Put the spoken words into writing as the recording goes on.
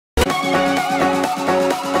Hey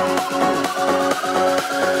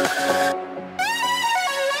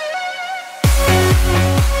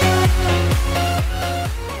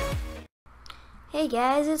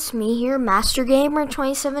guys, it's me here, Master Gamer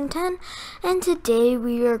 2710, and today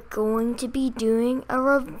we are going to be doing a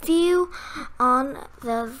review on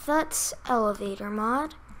the Thuts Elevator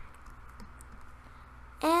mod.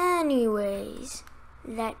 Anyways,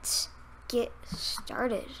 let's get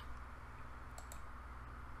started.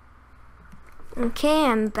 Okay,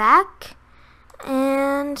 I'm back,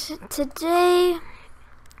 and today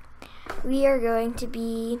we are going to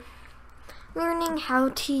be learning how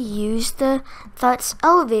to use the Thuts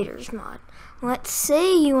Elevators mod. Let's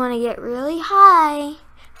say you want to get really high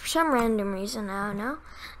for some random reason, I don't know.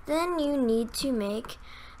 Then you need to make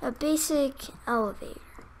a basic elevator.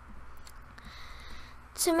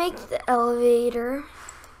 To make the elevator,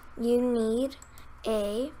 you need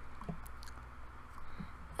a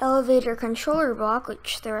elevator controller block,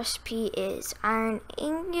 which the recipe is iron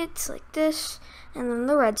ingots like this, and then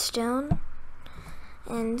the redstone,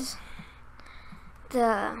 and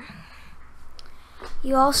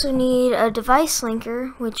you also need a device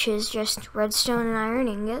linker, which is just redstone and iron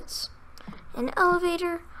ingots, an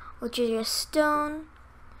elevator, which is just stone,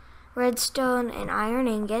 redstone, and iron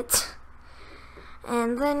ingots,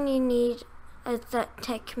 and then you need a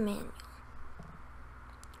ThutTech manual.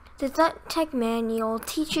 The ThutTech manual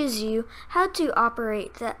teaches you how to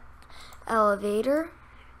operate the elevator,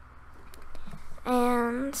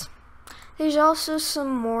 and there's also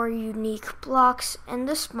some more unique blocks in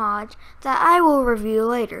this mod that I will review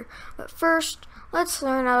later. But first, let's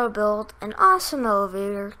learn how to build an awesome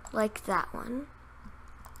elevator like that one.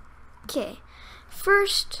 Okay,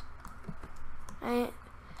 first, you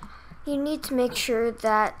need to make sure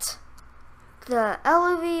that the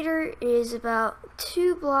elevator is about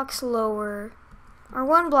 2 blocks lower, or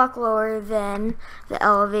 1 block lower than the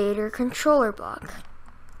elevator controller block.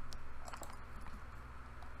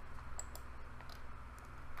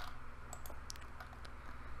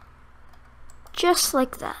 Just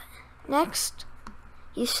like that. Next,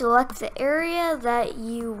 you select the area that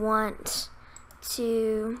you want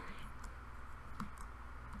to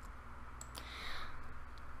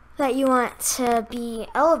be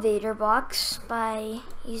elevator blocks by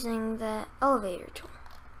using the elevator tool.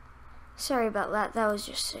 Sorry about that, that was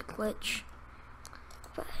just a glitch.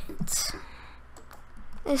 But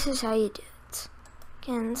this is how you do it.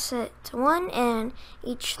 You can set it to 1, and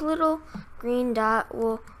each little green dot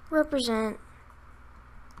will represent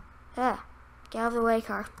get out of the way,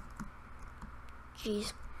 car.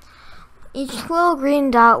 Jeez. Each little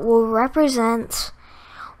green dot will represent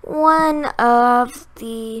one of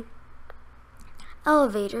the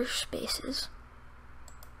elevator spaces.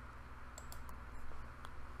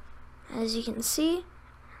 As you can see,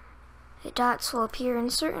 the dots will appear in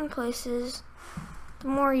certain places the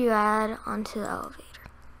more you add onto the elevator.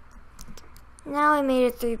 Now I made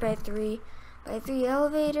a 3x3 by 3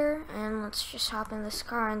 elevator, and let's just hop in this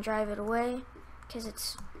car and drive it away, because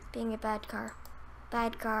it's being a bad car.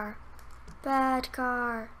 Bad car. Bad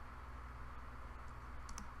car.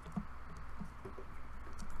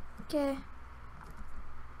 Okay.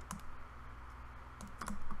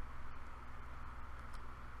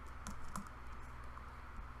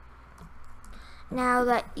 Now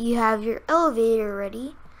that you have your elevator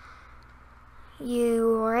ready,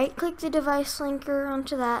 you right click the device linker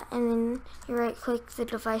onto that, and then you right click the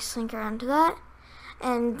device linker onto that,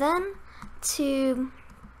 and then to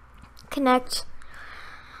connect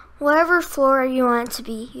whatever floor you want it to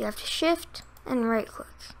be, you have to shift and right click.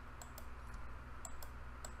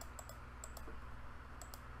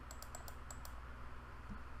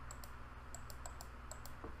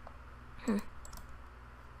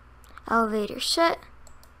 Elevator set,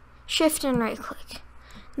 shift and right click.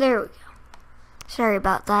 There we go. Sorry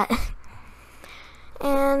about that.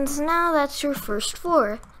 And now that's your first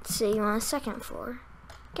floor. Let's say you want a second floor.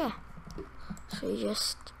 Okay. So you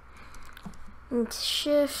just need to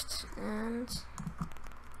shift, and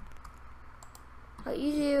what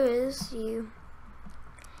you do is you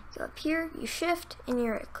go up here, you shift, and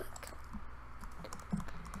you right click.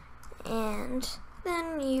 And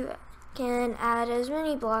then you can add as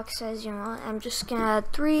many blocks as you want. I'm just gonna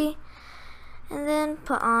add 3, and then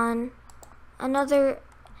put on another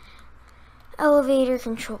elevator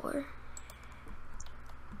controller.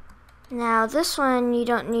 Now this one, you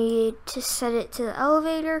don't need to set it to the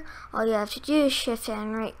elevator. All you have to do is shift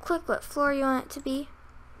and right click what floor you want it to be.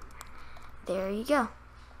 There you go.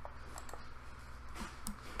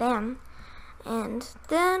 Bam. And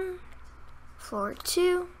then floor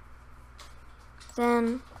 2,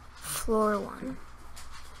 then floor 1.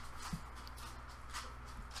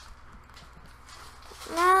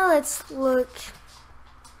 let's look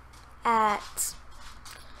at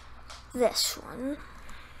this one.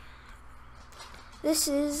 This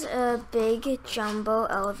is a big jumbo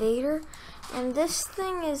elevator, and this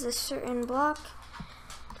thing is a certain block.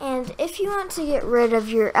 And if you want to get rid of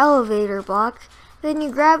your elevator block, then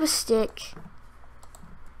you grab a stick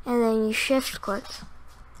and then you shift click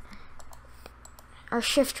or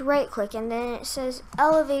shift right click, and then it says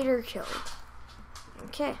elevator killed.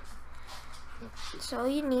 Okay, that's all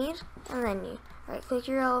you need. And then you right click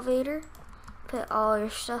your elevator, put all your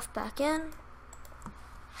stuff back in,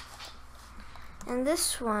 and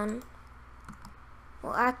this one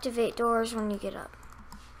will activate doors when you get up,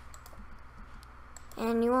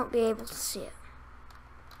 and you won't be able to see it.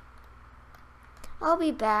 I'll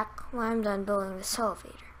be back when I'm done building this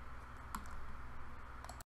elevator.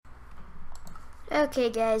 Okay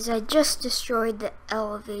guys, I just destroyed the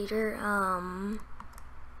elevator.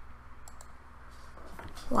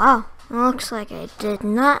 Wow, it looks like I did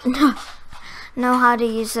not know how to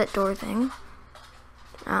use that door thing.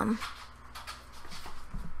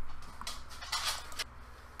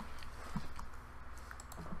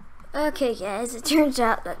 Okay guys, it turns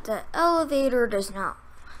out that the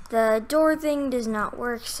door thing does not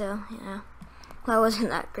work, so, you know, that wasn't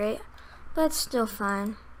that great, but it's still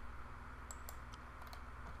fine.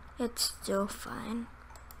 It's still fine.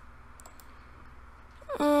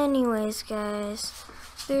 Anyways guys,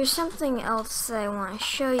 there's something else that I want to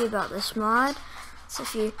show you about this mod. So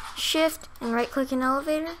if you shift and right click an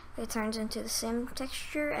elevator, it turns into the same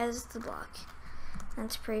texture as the block.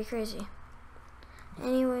 That's pretty crazy.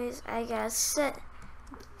 Anyways, I gotta set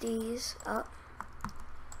these up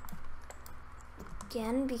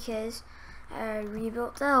again because I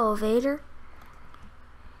rebuilt the elevator.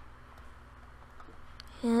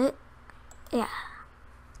 Yeah.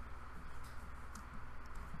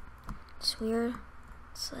 It's weird.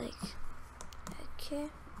 It's like, okay.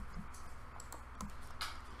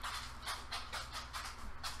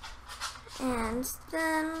 And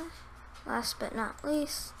then, last but not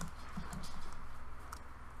least,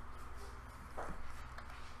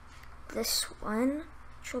 this one,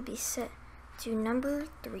 which will be set to number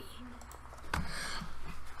 3.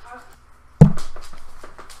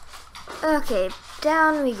 Okay,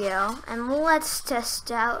 down we go, and let's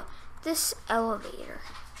test out this elevator.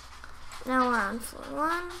 Now we're on floor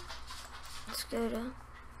 1. Let's go to floor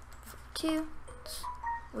 2. It's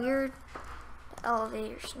weird. The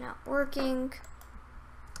elevator's not working.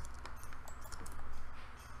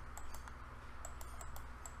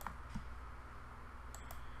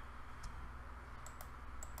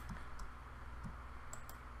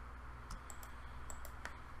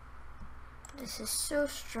 This is so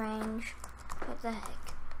strange. What the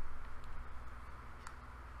heck?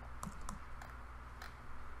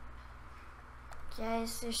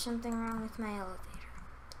 Guys, there's something wrong with my elevator.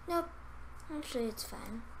 Nope, actually it's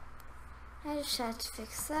fine. I just had to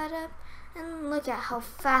fix that up, and look at how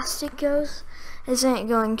fast it goes. Isn't it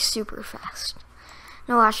going super fast?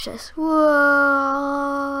 Now watch this. Whoa!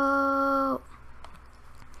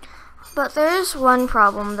 But there's one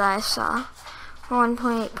problem that I saw for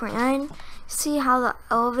 1.8.9. See how the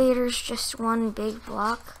elevator's just one big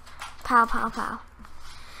block? Pow, pow, pow.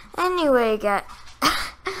 Anyways,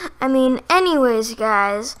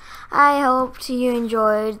 guys, I hope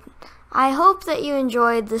that you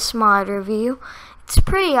enjoyed this mod review. It's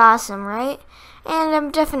pretty awesome, right? And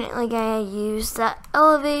I'm definitely gonna use that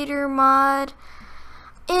elevator mod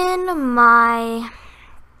in my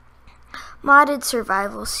modded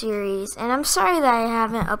survival series. And I'm sorry that I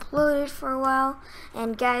haven't uploaded for a while.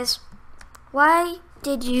 And guys, why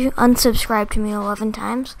did you unsubscribe to me 11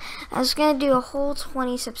 times? I was gonna do a whole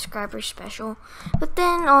 20 subscriber special, but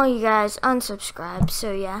then all you guys unsubscribed,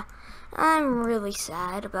 so yeah, I'm really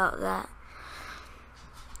sad about that.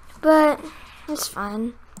 But it's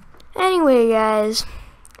fine. Anyways,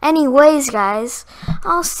 guys,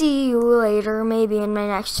 I'll see you later, maybe in my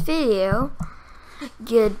next video.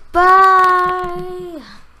 Goodbye.